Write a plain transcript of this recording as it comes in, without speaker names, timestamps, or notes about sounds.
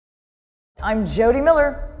I'm Jodi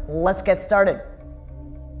Miller. Let's get started.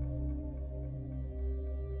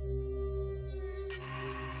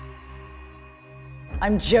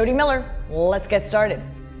 I'm Jodi Miller. Let's get started.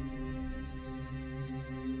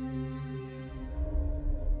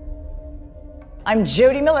 I'm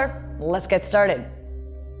Jodi Miller. Let's get started.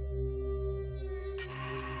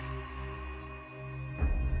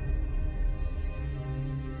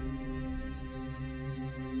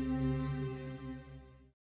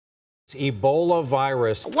 Ebola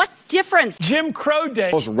virus. What difference? Jim Crow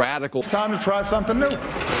Day. Most radical. Time to try something new.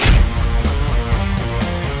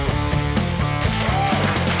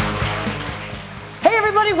 Hey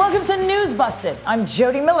everybody, welcome to NewsBusted. I'm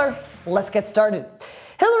Jodi Miller. Let's get started.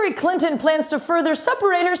 Hillary Clinton plans to further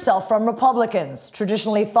separate herself from Republicans,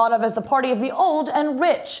 traditionally thought of as the party of the old and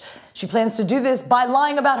rich. She plans to do this by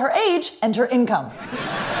lying about her age and her income.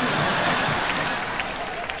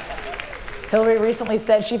 Hillary recently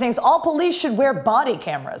said she thinks all police should wear body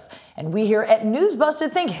cameras. And we here at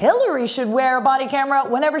NewsBusted think Hillary should wear a body camera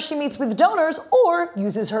whenever she meets with donors or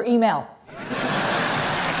uses her email.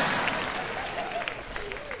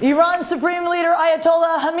 Iran's Supreme Leader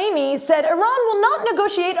Ayatollah Khamenei said Iran will not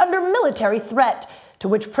negotiate under military threat, to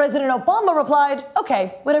which President Obama replied,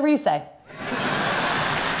 "Okay, whatever you say."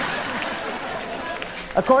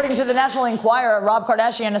 According to the National Enquirer, Rob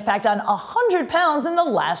Kardashian has packed on 100 pounds in the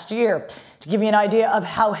last year. To give you an idea of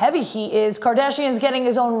how heavy he is, Kardashian's getting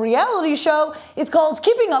his own reality show. It's called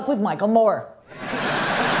Keeping Up with Michael Moore.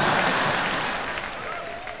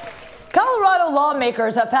 Colorado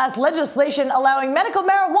lawmakers have passed legislation allowing medical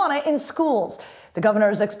marijuana in schools. The governor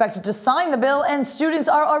is expected to sign the bill, and students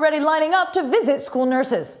are already lining up to visit school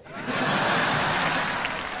nurses.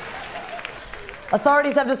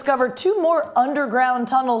 Authorities have discovered 2 more underground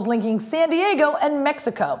tunnels linking San Diego and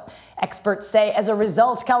Mexico. Experts say as a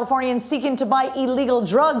result, Californians seeking to buy illegal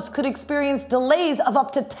drugs could experience delays of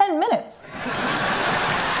up to 10 minutes.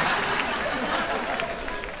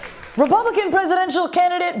 Republican presidential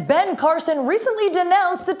candidate Ben Carson recently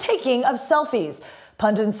denounced the taking of selfies.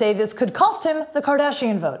 Pundits say this could cost him the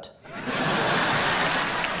Kardashian vote.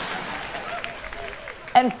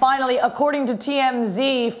 And finally, according to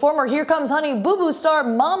TMZ, former Here Comes Honey Boo Boo star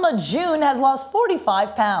Mama June has lost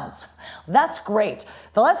 45 pounds. That's great.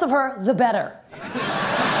 The less of her, the better.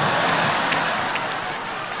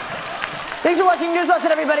 Thanks for watching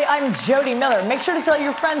NewsBusted, everybody. I'm Jodi Miller. Make sure to tell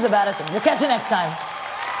your friends about us, and we'll catch you next time.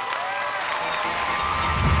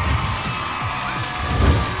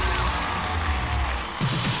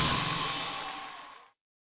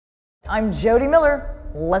 I'm Jodi Miller.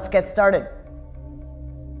 Let's get started.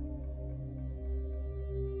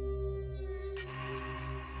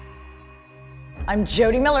 I'm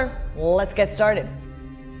Jodi Miller. Let's get started.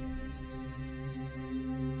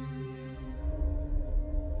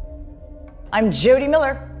 I'm Jodi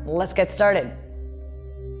Miller. Let's get started.